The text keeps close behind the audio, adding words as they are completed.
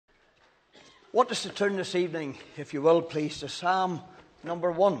Want us to turn this evening, if you will, please, to Psalm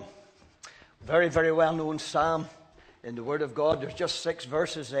number 1. Very, very well-known psalm in the Word of God. There's just 6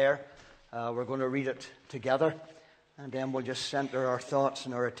 verses there. We're going to read it together, and then we'll just center our thoughts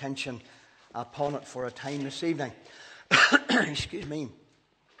and our attention upon it for a time this evening. Excuse me.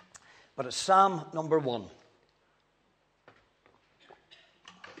 But it's Psalm number 1.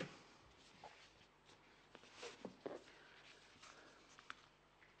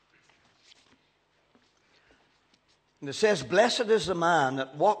 And it says, "Blessed is the man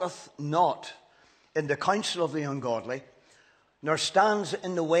that walketh not in the counsel of the ungodly, nor stands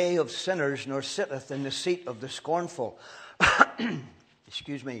in the way of sinners, nor sitteth in the seat of the scornful."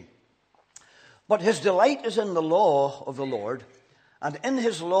 Excuse me. "But his delight is in the law of the Lord, and in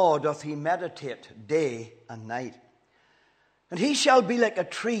his law doth he meditate day and night. And he shall be like a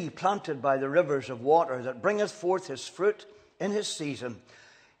tree planted by the rivers of water, that bringeth forth his fruit in his season.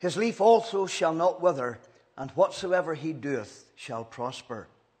 His leaf also shall not wither, and whatsoever he doeth shall prosper.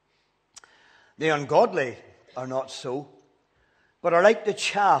 The ungodly are not so, but are like the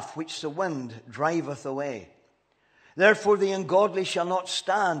chaff which the wind driveth away. Therefore the ungodly shall not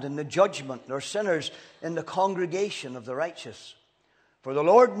stand in the judgment, nor sinners in the congregation of the righteous. For the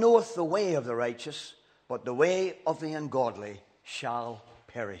Lord knoweth the way of the righteous, but the way of the ungodly shall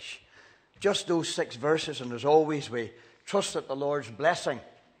perish." Just those 6 verses, and as always we trust that the Lord's blessing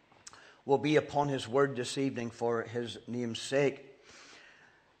will be upon his word this evening for his name's sake.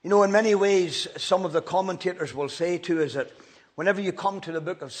 You know, in many ways, some of the commentators will say to us that whenever you come to the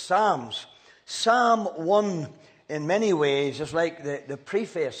book of Psalms, Psalm 1 in many ways is like the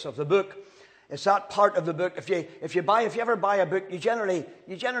preface of the book. It's that part of the book. If you ever buy a book, you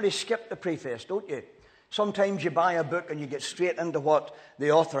generally skip the preface, don't you? Sometimes you buy a book and you get straight into what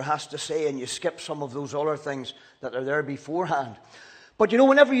the author has to say, and you skip some of those other things that are there beforehand. But you know,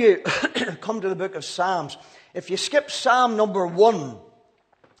 whenever you come to the book of Psalms, if you skip Psalm number 1,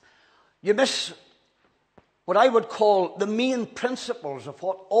 you miss what I would call the main principles of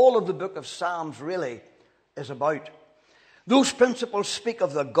what all of the book of Psalms really is about. Those principles speak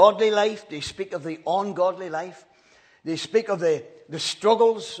of the godly life. They speak of the ungodly life. They speak of the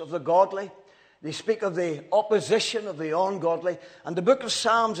struggles of the godly. They speak of the opposition of the ungodly. And the book of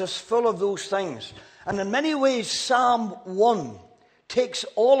Psalms is full of those things. And in many ways, Psalm 1 takes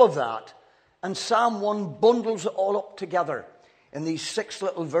all of that, and Psalm 1 bundles it all up together in these 6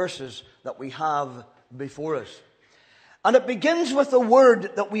 little verses that we have before us. And it begins with a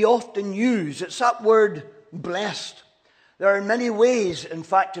word that we often use. It's that word, blessed. There are many ways, in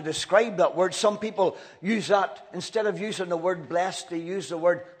fact, to describe that word. Some people use that, instead of using the word blessed, they use the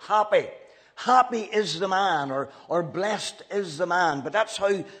word happy. Happy is the man, or blessed is the man. But that's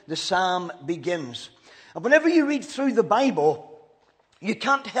how the psalm begins. And whenever you read through the Bible, you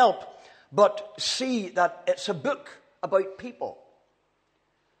can't help but see that it's a book about people.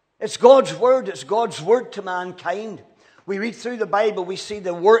 It's God's word. It's God's word to mankind. We read through the Bible, we see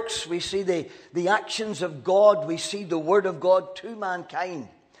the works, we see the actions of God, we see the word of God to mankind.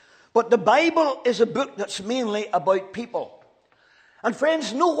 But the Bible is a book that's mainly about people. And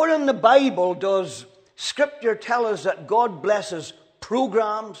friends, nowhere in the Bible does Scripture tell us that God blesses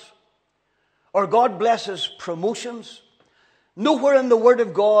programs or God blesses promotions. Nowhere in the Word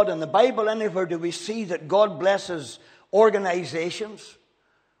of God and the Bible anywhere do we see that God blesses organizations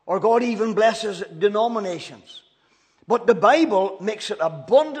or God even blesses denominations. But the Bible makes it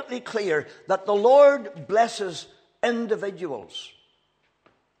abundantly clear that the Lord blesses individuals.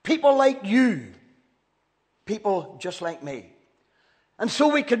 People like you. People just like me. And so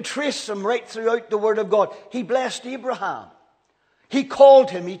we can trace them right throughout the Word of God. He blessed Abraham. He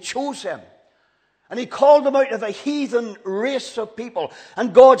called him. He chose him. And he called them out of a heathen race of people.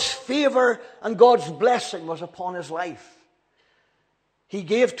 And God's favor and God's blessing was upon his life. He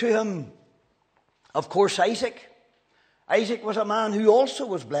gave to him, of course, Isaac. Isaac was a man who also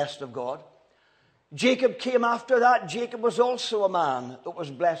was blessed of God. Jacob came after that. Jacob was also a man that was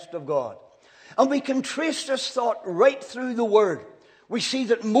blessed of God. And we can trace this thought right through the Word. We see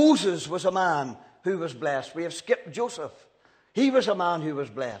that Moses was a man who was blessed. We have skipped Joseph. He was a man who was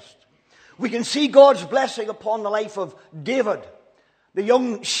blessed. We can see God's blessing upon the life of David, the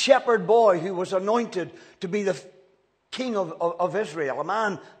young shepherd boy who was anointed to be the king of Israel, a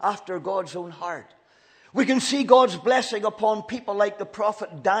man after God's own heart. We can see God's blessing upon people like the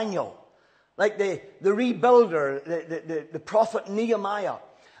prophet Daniel, like the rebuilder, the prophet Nehemiah.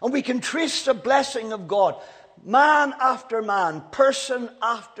 And we can trace the blessing of God, man after man, person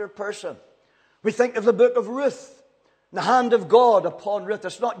after person. We think of the book of Ruth, the hand of God upon Ruth.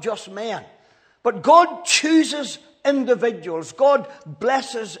 It's not just men. But God chooses individuals. God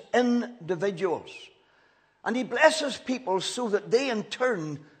blesses individuals. And he blesses people so that they in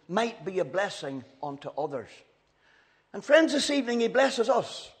turn might be a blessing unto others. And friends, this evening he blesses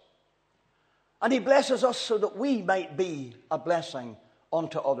us. And he blesses us so that we might be a blessing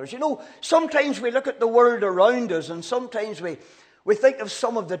unto others. You know, sometimes we look at the world around us and sometimes we think of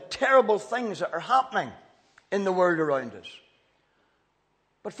some of the terrible things that are happening in the world around us.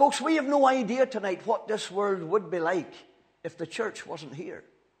 But folks, we have no idea tonight what this world would be like if the church wasn't here.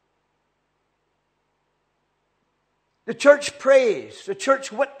 The church prays, the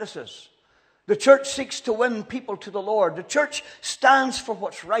church witnesses, the church seeks to win people to the Lord. The church stands for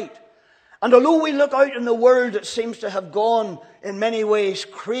what's right. And although we look out in the world that seems to have gone in many ways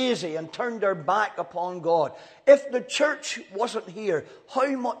crazy and turned their back upon God, if the church wasn't here, how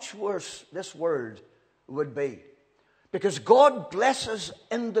much worse this world would be. Because God blesses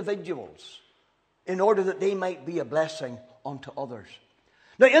individuals in order that they might be a blessing unto others.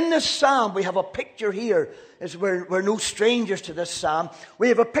 Now in this psalm we have a picture here, as we're no strangers to this psalm, we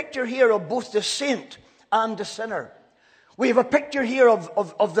have a picture here of both the saint and the sinner. We have a picture here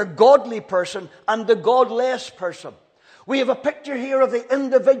of the godly person and the godless person. We have a picture here of the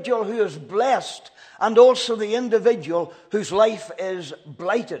individual who is blessed and also the individual whose life is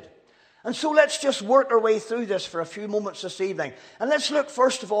blighted. And so let's just work our way through this for a few moments this evening. And let's look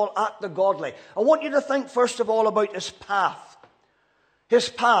first of all at the godly. I want you to think first of all about his path. His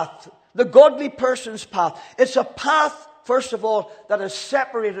path. The godly person's path. It's a path, first of all, that is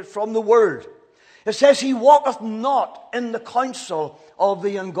separated from the world. It says, he walketh not in the counsel of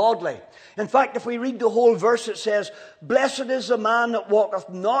the ungodly. In fact, if we read the whole verse, it says, blessed is the man that walketh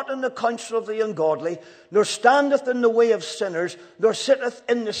not in the counsel of the ungodly, nor standeth in the way of sinners, nor sitteth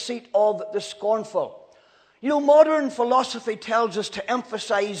in the seat of the scornful. You know, modern philosophy tells us to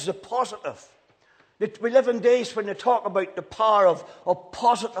emphasize the positive. We live in days when they talk about the power of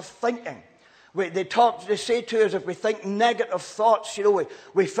positive thinking. They say to us, if we think negative thoughts, you know,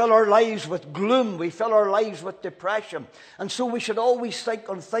 we fill our lives with gloom, we fill our lives with depression. And so we should always think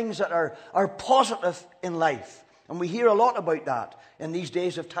on things that are positive in life. And we hear a lot about that in these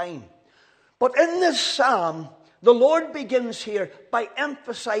days of time. But in this psalm, the Lord begins here by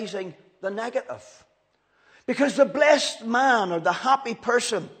emphasizing the negative. Because the blessed man or the happy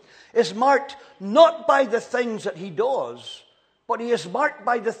person is marked not by the things that he does, but he is marked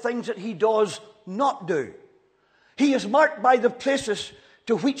by the things that he does not do. He is marked by the places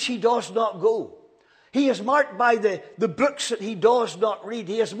to which he does not go. He is marked by the books that he does not read.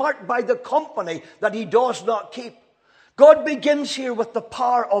 He is marked by the company that he does not keep. God begins here with the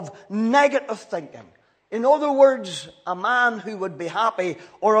power of negative thinking. In other words, a man who would be happy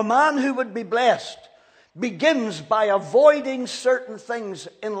or a man who would be blessed begins by avoiding certain things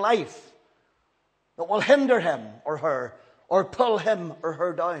in life that will hinder him or her or pull him or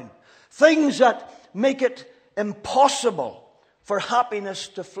her down. Things that make it impossible for happiness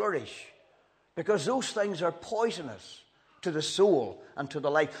to flourish. Because those things are poisonous to the soul and to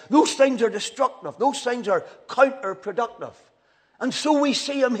the life. Those things are destructive. Those things are counterproductive. And so we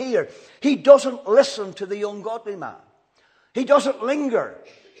see him here. He doesn't listen to the ungodly man. He doesn't linger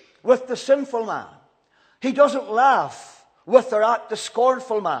with the sinful man. He doesn't laugh with or at the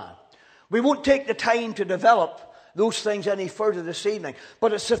scornful man. We won't take the time to develop those things any further this evening.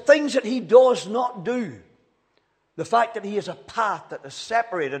 But it's the things that he does not do. The fact that he has a path that is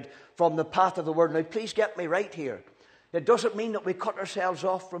separated from the path of the world. Now, please get me right here. It doesn't mean that we cut ourselves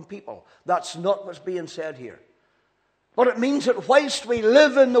off from people. That's not what's being said here. But it means that whilst we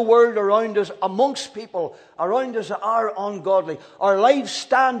live in the world around us, amongst people around us that are ungodly, our lives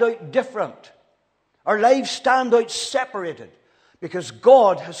stand out different. Our lives stand out separated. Because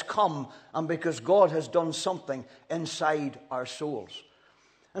God has come and because God has done something inside our souls.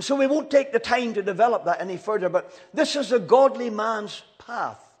 And so we won't take the time to develop that any further, but this is a godly man's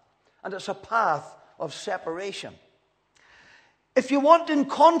path. And it's a path of separation. If you want, in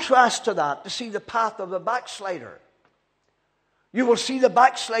contrast to that, to see the path of the backslider, you will see the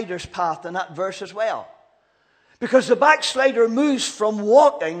backslider's path in that verse as well. Because the backslider moves from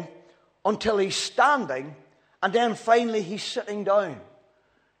walking until he's standing, and then finally he's sitting down.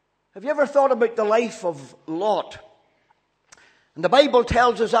 Have you ever thought about the life of Lot? And the Bible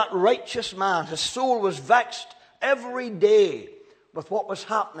tells us that righteous man, his soul was vexed every day with what was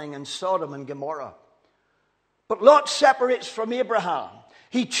happening in Sodom and Gomorrah. But Lot separates from Abraham.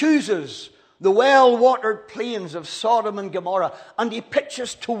 He chooses the well-watered plains of Sodom and Gomorrah, and he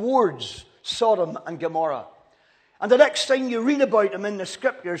pitches towards Sodom and Gomorrah. And the next thing you read about him in the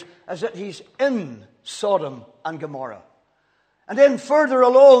scriptures is that he's in Sodom and Gomorrah. And then further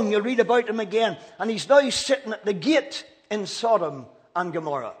along, you'll read about him again. And he's now sitting at the gate in Sodom and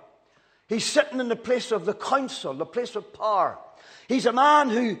Gomorrah. He's sitting in the place of the council, the place of power. He's a man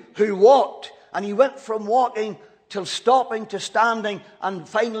who walked, and he went from walking till stopping to standing, and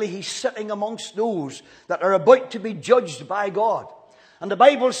finally he's sitting amongst those that are about to be judged by God. And the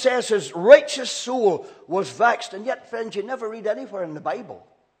Bible says his righteous soul was vexed. And yet, friends, you never read anywhere in the Bible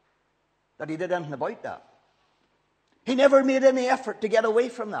that he did anything about that. He never made any effort to get away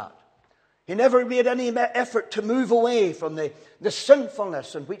from that. He never made any effort to move away from the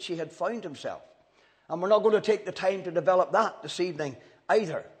sinfulness in which he had found himself. And we're not going to take the time to develop that this evening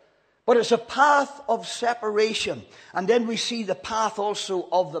either. But it's a path of separation. And then we see the path also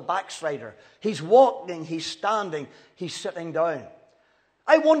of the backslider. He's walking, he's standing, he's sitting down.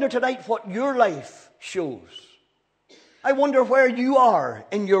 I wonder tonight what your life shows. I wonder where you are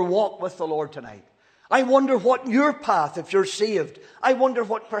in your walk with the Lord tonight. I wonder what your path, if you're saved, I wonder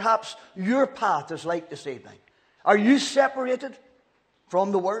what perhaps your path is like this evening. Are you separated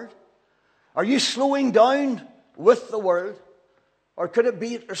from the Word? Are you slowing down with the Word? Or could it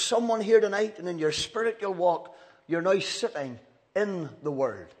be that there's someone here tonight and in your spiritual walk, you're now sitting in the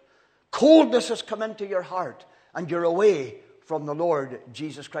Word? Coldness has come into your heart and you're away from the Lord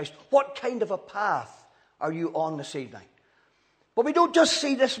Jesus Christ. What kind of a path are you on this evening? But we don't just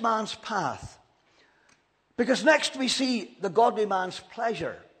see this man's path. Because next we see the godly man's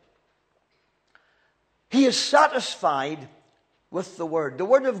pleasure. He is satisfied with the Word. The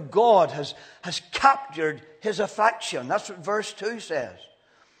Word of God has captured his affection. That's what verse 2 says.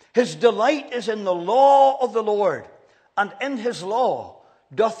 His delight is in the law of the Lord, and in his law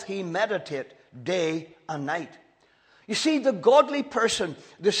doth he meditate day and night. You see, the godly person,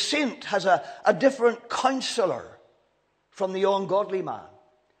 the saint, has a different counselor from the ungodly man.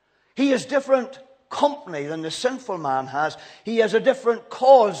 He is different company than the sinful man has. He has a different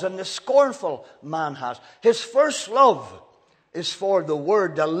cause than the scornful man has. His first love is for the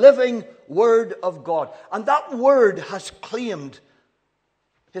Word, the living Word of God. And that Word has claimed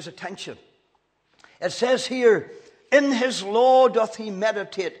his attention. It says here, in his law doth he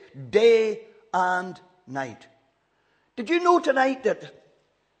meditate day and night. Did you know tonight that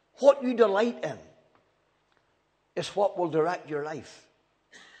what you delight in is what will direct your life?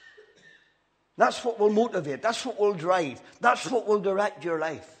 That's what will motivate. That's what will drive. That's what will direct your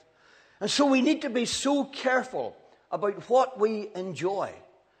life. And so we need to be so careful about what we enjoy.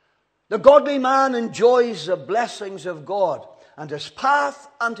 The godly man enjoys the blessings of God, and his path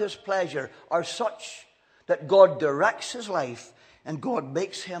and his pleasure are such that God directs his life and God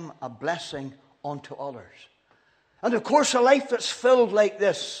makes him a blessing unto others. And of course, a life that's filled like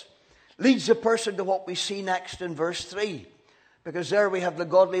this leads a person to what we see next in verse 3. Because there we have the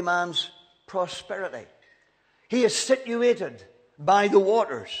godly man's prosperity. He is situated by the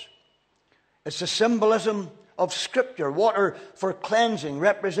waters. It's a symbolism of Scripture. Water for cleansing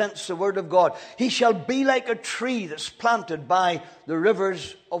represents the Word of God. He shall be like a tree that's planted by the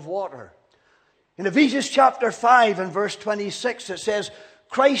rivers of water. In Ephesians chapter 5 and verse 26 it says,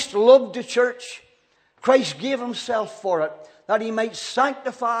 Christ loved the church. Christ gave himself for it, that he might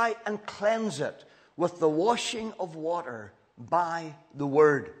sanctify and cleanse it with the washing of water by the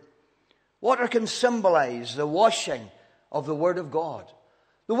Word. Water can symbolize the washing of the Word of God.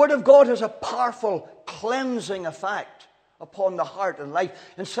 The Word of God has a powerful cleansing effect upon the heart and life.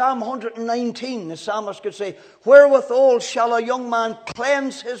 In Psalm 119, the psalmist could say, wherewithal shall a young man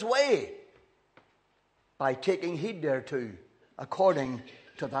cleanse his way? By taking heed thereto, according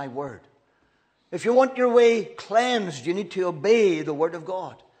to thy word. If you want your way cleansed, you need to obey the Word of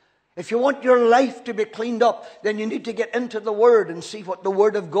God. If you want your life to be cleaned up, then you need to get into the Word and see what the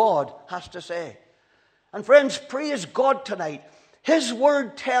Word of God has to say. And friends, praise God tonight. His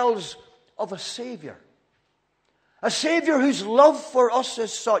Word tells of a Savior. A Savior whose love for us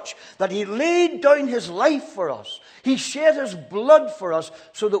is such that he laid down his life for us. He shed his blood for us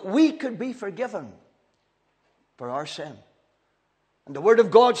so that we could be forgiven for our sin. And the Word of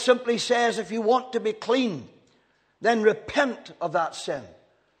God simply says, if you want to be clean, then repent of that sin.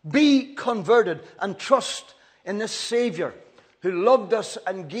 Be converted and trust in this Savior who loved us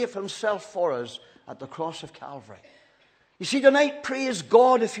and gave himself for us at the cross of Calvary. You see, tonight, praise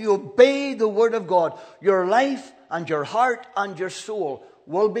God, if you obey the Word of God, your life and your heart and your soul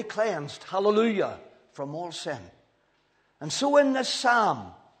will be cleansed, hallelujah, from all sin. And so in this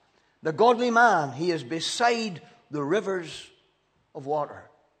psalm, the godly man, he is beside the rivers of water.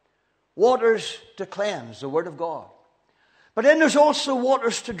 Waters to cleanse, the Word of God. But then there's also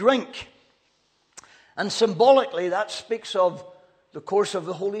waters to drink. And symbolically, that speaks of the course of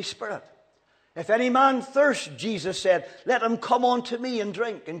the Holy Spirit. If any man thirst, Jesus said, let him come unto me and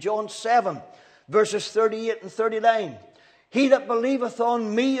drink. In John 7, verses 38 and 39. He that believeth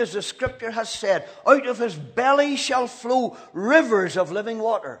on me, as the Scripture has said, out of his belly shall flow rivers of living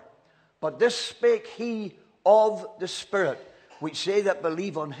water. But this spake he of the Spirit, which they that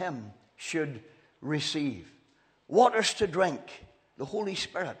believe on him should receive. Waters to drink, the Holy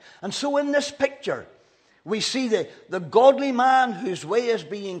Spirit. And so in this picture, we see the godly man whose way is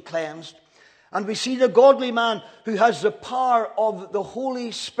being cleansed. And we see the godly man who has the power of the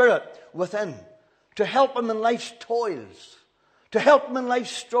Holy Spirit within to help him in life's toils, to help him in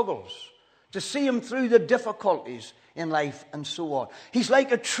life's struggles, to see him through the difficulties in life and so on. He's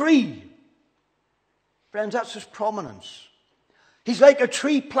like a tree. Friends, that's his prominence. He's like a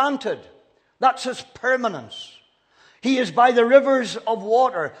tree planted. That's his permanence. He is by the rivers of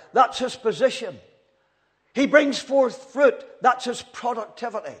water. That's his position. He brings forth fruit. That's his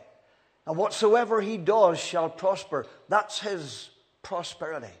productivity. And whatsoever he does shall prosper. That's his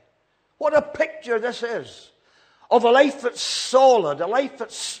prosperity. What a picture this is of a life that's solid, a life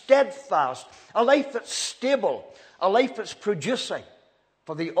that's steadfast, a life that's stable, a life that's producing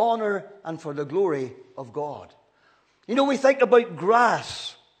for the honor and for the glory of God. You know, we think about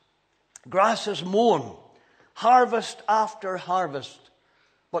grass. Grass is mown, harvest after harvest,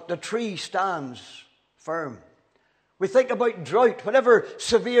 but the tree stands firm. We think about drought. Whenever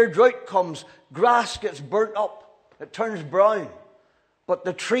severe drought comes, grass gets burnt up. It turns brown. But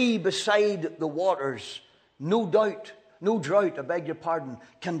the tree beside the waters, no drought, I beg your pardon,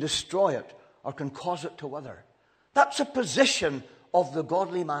 can destroy it or can cause it to wither. That's a position of the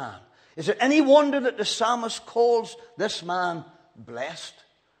godly man. Is it any wonder that the psalmist calls this man blessed?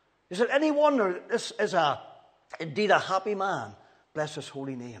 Is it any wonder that this is indeed a happy man? Bless his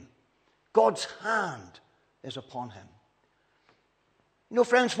holy name. God's hand is upon him. You know,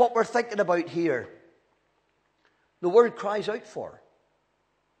 friends, what we're thinking about here, the word cries out for.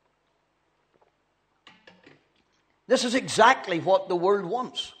 This is exactly what the world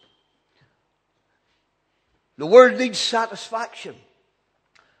wants. The world needs satisfaction.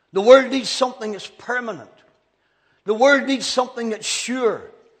 The world needs something that's permanent. The world needs something that's sure.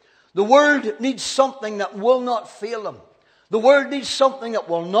 The world needs something that will not fail them. The world needs something that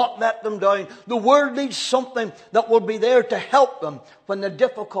will not let them down. The world needs something that will be there to help them when the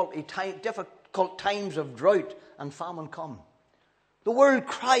difficult times of drought and famine come. The world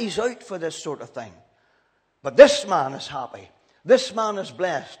cries out for this sort of thing. But this man is happy. This man is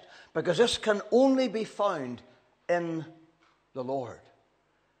blessed, because this can only be found in the Lord.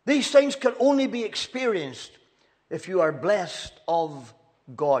 These things can only be experienced if you are blessed of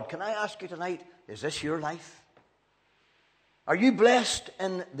God. Can I ask you tonight, is this your life? Are you blessed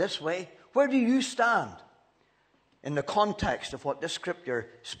in this way? Where do you stand in the context of what this scripture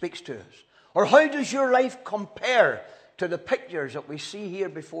speaks to us? Or how does your life compare to the pictures that we see here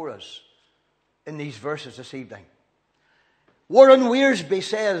before us in these verses this evening? Warren Wiersbe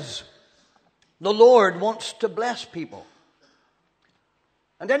says, the Lord wants to bless people.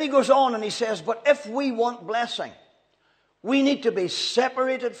 And then he goes on and he says, but if we want blessing, we need to be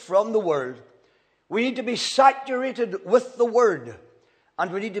separated from the world. We need to be saturated with the Word.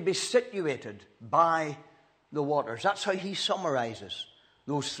 And we need to be situated by the waters. That's how he summarizes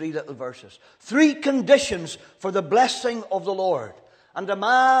those three little verses. 3 conditions for the blessing of the Lord. And the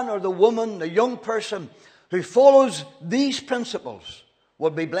man or the woman, the young person who follows these principles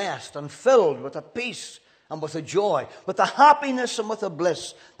will be blessed and filled with a peace and with a joy, with a happiness and with a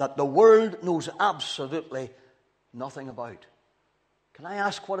bliss that the world knows absolutely nothing about. Can I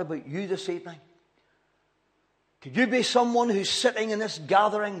ask, what about you this evening? Could you be someone who's sitting in this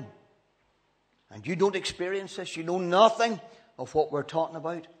gathering and you don't experience this? You know nothing of what we're talking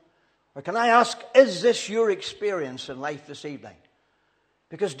about? Or can I ask, is this your experience in life this evening?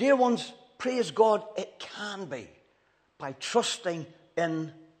 Because, dear ones, praise God, it can be by trusting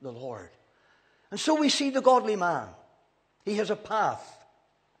in the Lord. And so we see the godly man. He has a path.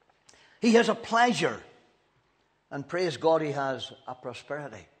 He has a pleasure. And praise God, he has a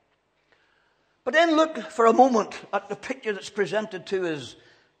prosperity. But then look for a moment at the picture that's presented to us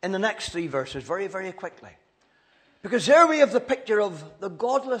in the next 3 verses, very, very quickly. Because there we have the picture of the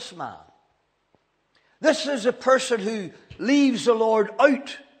godless man. This is a person who leaves the Lord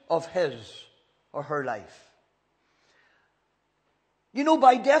out of his or her life. You know,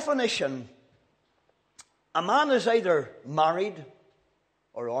 by definition, a man is either married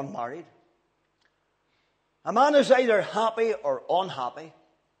or unmarried. A man is either happy or unhappy.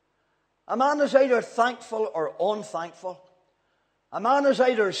 A man is either thankful or unthankful. A man is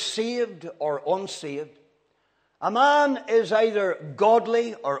either saved or unsaved. A man is either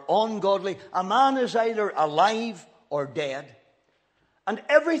godly or ungodly. A man is either alive or dead. And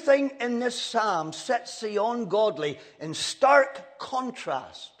everything in this psalm sets the ungodly in stark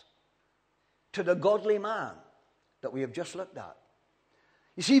contrast to the godly man that we have just looked at.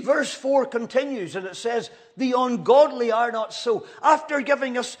 You see, verse 4 continues and it says, the ungodly are not so. After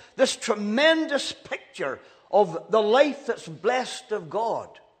giving us this tremendous picture of the life that's blessed of God,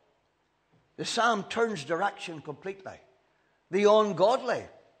 the psalm turns direction completely. The ungodly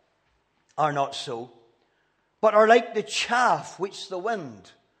are not so, but are like the chaff which the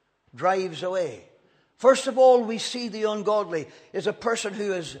wind drives away. First of all, we see the ungodly is a person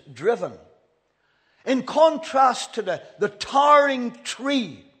who is driven. In contrast to the towering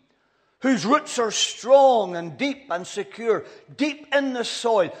tree, whose roots are strong and deep and secure, deep in the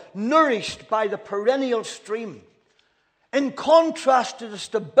soil, nourished by the perennial stream. In contrast to the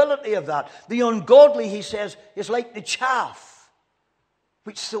stability of that, the ungodly, he says, is like the chaff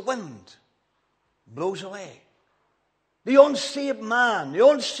which the wind blows away. The unsaved man, the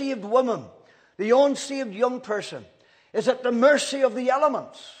unsaved woman, the unsaved young person is at the mercy of the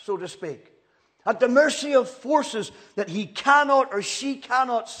elements, so to speak. At the mercy of forces that he cannot or she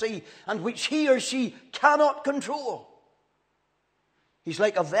cannot see and which he or she cannot control. He's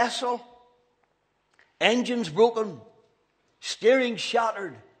like a vessel, engines broken, steering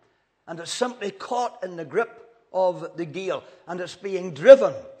shattered, and it's simply caught in the grip of the gale, and it's being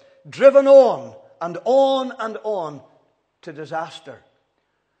driven on and on and on to disaster.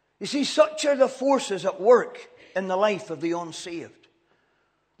 You see, such are the forces at work in the life of the unsaved.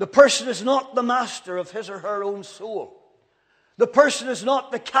 The person is not the master of his or her own soul. The person is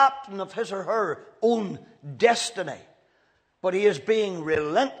not the captain of his or her own destiny. But he is being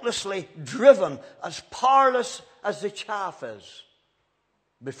relentlessly driven, as powerless as the chaff is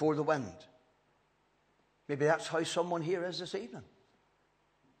before the wind. Maybe that's how someone here is this evening.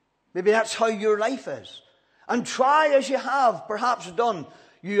 Maybe that's how your life is. And try as you have perhaps done,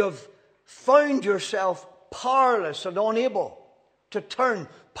 you have found yourself powerless and unable to turn,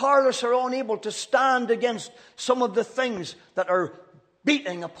 powerless or unable to stand against some of the things that are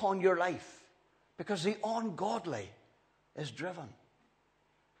beating upon your life. Because the ungodly is driven.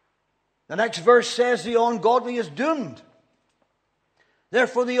 The next verse says the ungodly is doomed.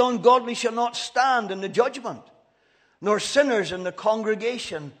 Therefore the ungodly shall not stand in the judgment, nor sinners in the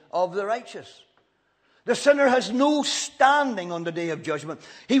congregation of the righteous. The sinner has no standing on the day of judgment.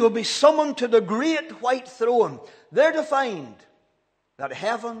 He will be summoned to the great white throne, there to find that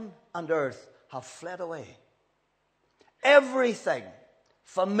heaven and earth have fled away. Everything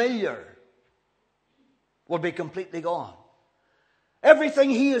familiar will be completely gone.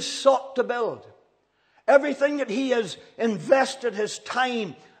 Everything he has sought to build, everything that he has invested his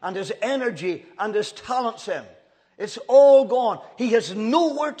time and his energy and his talents in, it's all gone. He has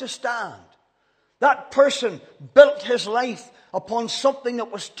nowhere to stand. That person built his life upon something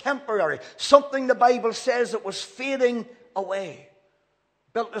that was temporary, something the Bible says that was fading away.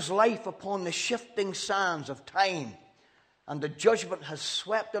 Built his life upon the shifting sands of time, and the judgment has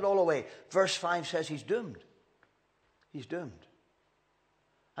swept it all away. Verse 5 says he's doomed. He's doomed.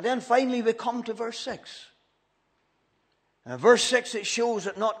 And then finally we come to verse 6. And in verse 6 it shows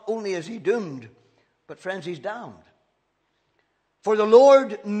that not only is he doomed, but friends, he's damned. For the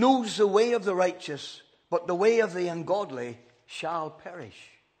Lord knows the way of the righteous, but the way of the ungodly shall perish.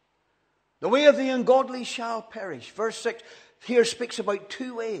 The way of the ungodly shall perish. Verse 6 here speaks about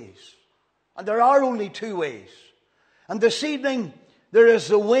two ways. And there are only two ways. And this evening, there is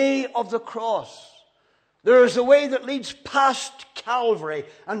the way of the cross. There is a way that leads past Calvary,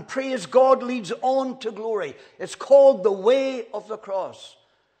 and praise God, leads on to glory. It's called the way of the cross.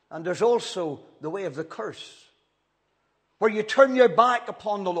 And there's also the way of the curse, where you turn your back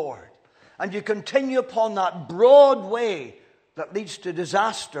upon the Lord and you continue upon that broad way that leads to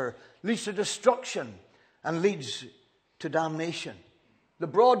disaster, leads to destruction, and leads to damnation. The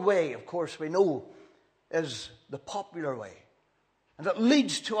broad way, of course, we know is the popular way. And it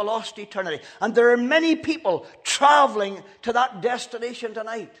leads to a lost eternity. And there are many people traveling to that destination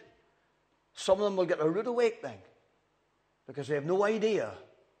tonight. Some of them will get a rude awakening because they have no idea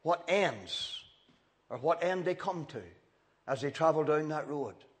what ends or what end they come to as they travel down that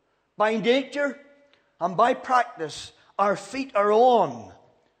road. By nature and by practice, our feet are on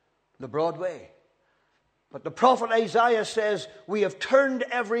the broad way. But the prophet Isaiah says, we have turned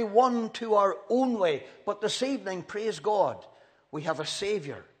every one to our own way. But this evening, praise God, we have a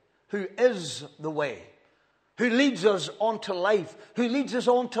Savior who is the way, who leads us on to life, who leads us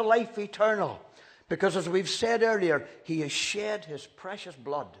on to life eternal. Because as we've said earlier, he has shed his precious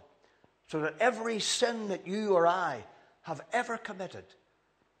blood so that every sin that you or I have ever committed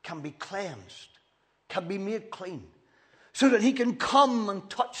can be cleansed, can be made clean, so that he can come and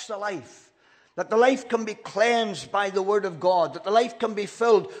touch the life, that the life can be cleansed by the Word of God, that the life can be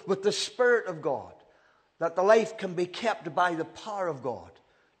filled with the Spirit of God, that the life can be kept by the power of God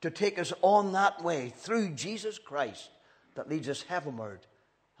to take us on that way through Jesus Christ that leads us heavenward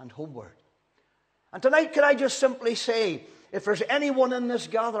and homeward. And tonight, can I just simply say, if there's anyone in this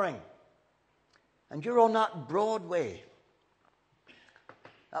gathering and you're on that broad way,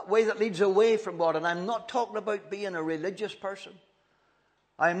 that way that leads away from God, and I'm not talking about being a religious person,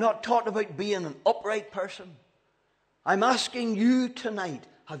 I'm not talking about being an upright person, I'm asking you tonight,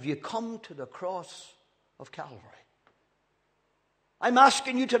 have you come to the cross of Calvary? I'm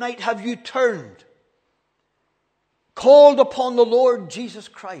asking you tonight, have you turned, called upon the Lord Jesus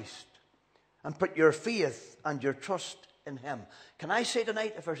Christ, and put your faith and your trust in Him? Can I say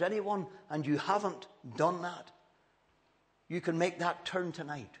tonight, if there's anyone and you haven't done that, you can make that turn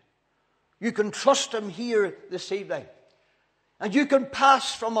tonight. You can trust Him here this evening. And you can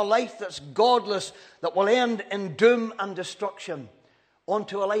pass from a life that's godless, that will end in doom and destruction,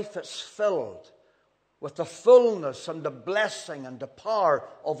 onto a life that's filled with the fullness and the blessing and the power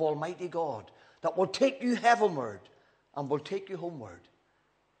of Almighty God, that will take you heavenward and will take you homeward.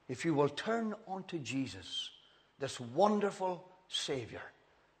 If you will turn unto Jesus, this wonderful Savior,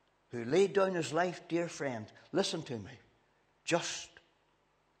 who laid down His life, dear friend, listen to me, just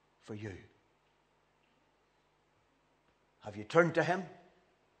for you. Have you turned to Him?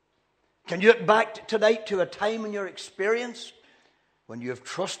 Can you look back tonight to a time in your experience when you have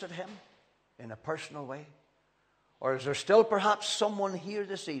trusted Him in a personal way? Or is there still perhaps someone here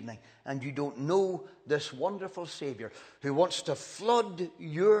this evening and you don't know this wonderful Savior who wants to flood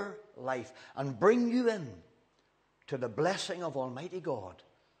your life and bring you in to the blessing of Almighty God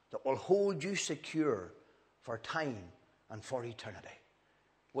that will hold you secure for time and for eternity?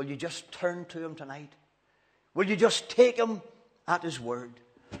 Will you just turn to Him tonight? Will you just take Him at His word?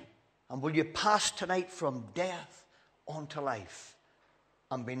 And will you pass tonight from death unto life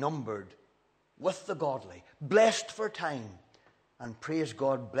and be numbered with the godly, blessed for time, and praise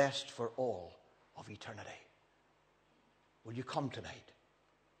God, blessed for all of eternity? Will you come tonight?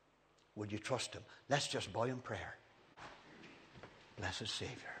 Will you trust Him? Let's just bow in prayer. Blessed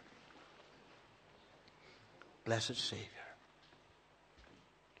Savior. Blessed Savior.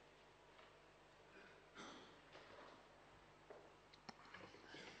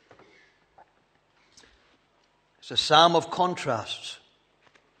 It's a psalm of contrasts.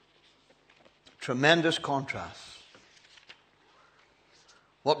 Tremendous contrasts.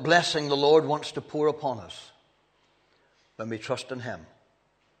 What blessing the Lord wants to pour upon us when we trust in Him.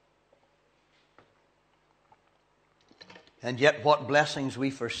 And yet what blessings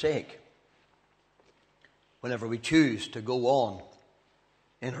we forsake whenever we choose to go on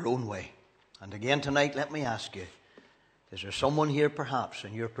in our own way. And again tonight, let me ask you, is there someone here perhaps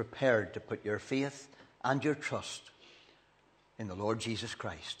and you're prepared to put your faith and your trust in the Lord Jesus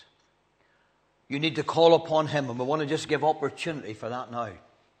Christ? You need to call upon Him, and we want to just give opportunity for that now.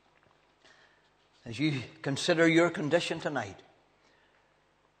 As you consider your condition tonight,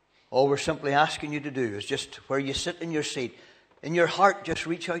 all we're simply asking you to do is just where you sit in your seat, in your heart, just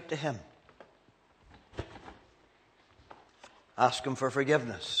reach out to Him. Ask Him for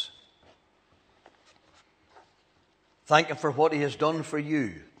forgiveness. Thank Him for what He has done for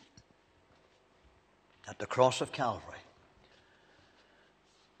you at the cross of Calvary.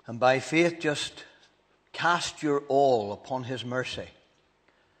 And by faith, just cast your all upon His mercy,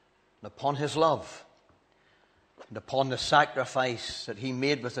 and upon His love, and upon the sacrifice that He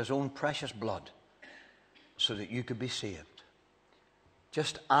made with His own precious blood so that you could be saved.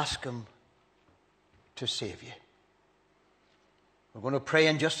 Just ask Him to save you. We're going to pray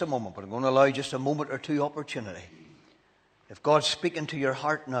in just a moment, but I'm going to allow just a moment or two opportunity. If God's speaking to your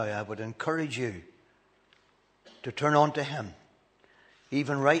heart now, I would encourage you to turn on to Him,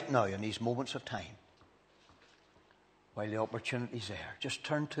 even right now in these moments of time, while the opportunity's there. Just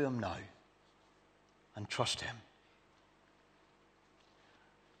turn to Him now and trust Him.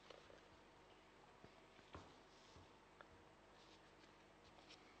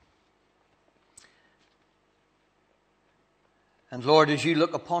 And Lord, as you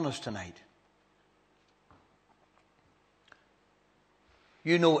look upon us tonight,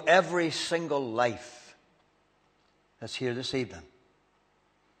 you know every single life that's here this evening.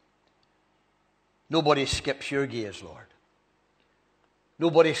 Nobody skips your gaze, Lord.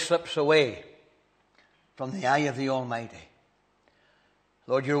 Nobody slips away from the eye of the Almighty.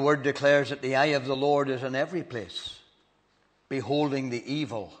 Lord, your word declares that the eye of the Lord is in every place, beholding the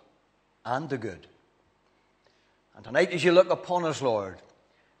evil and the good. And tonight as you look upon us, Lord,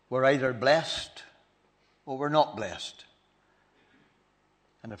 we're either blessed or we're not blessed.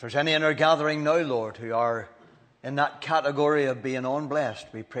 And if there's any in our gathering now, Lord, who are in that category of being unblessed,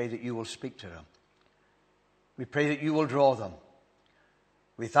 we pray that you will speak to them. We pray that you will draw them.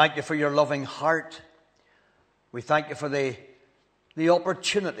 We thank you for your loving heart. We thank you for the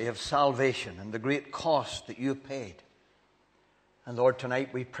opportunity of salvation and the great cost that you have paid. And Lord,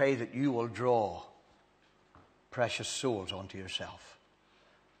 tonight we pray that you will draw precious souls unto yourself.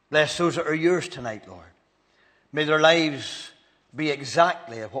 Bless those that are yours tonight, Lord. May their lives be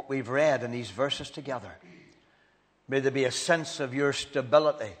exactly what we've read in these verses together. May there be a sense of your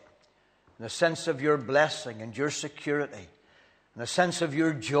stability, and a sense of your blessing and your security, and a sense of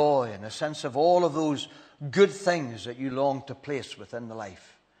your joy, and a sense of all of those good things that you long to place within the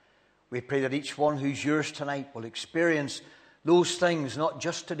life. We pray that each one who's yours tonight will experience those things not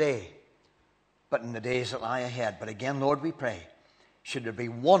just today, but in the days that lie ahead. But again, Lord, we pray, should there be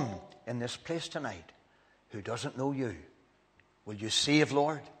one in this place tonight who doesn't know you, will you save,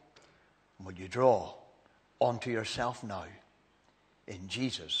 Lord? And will you draw unto yourself now? In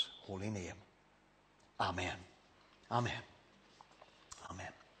Jesus' holy name. Amen. Amen.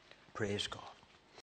 Amen. Praise God.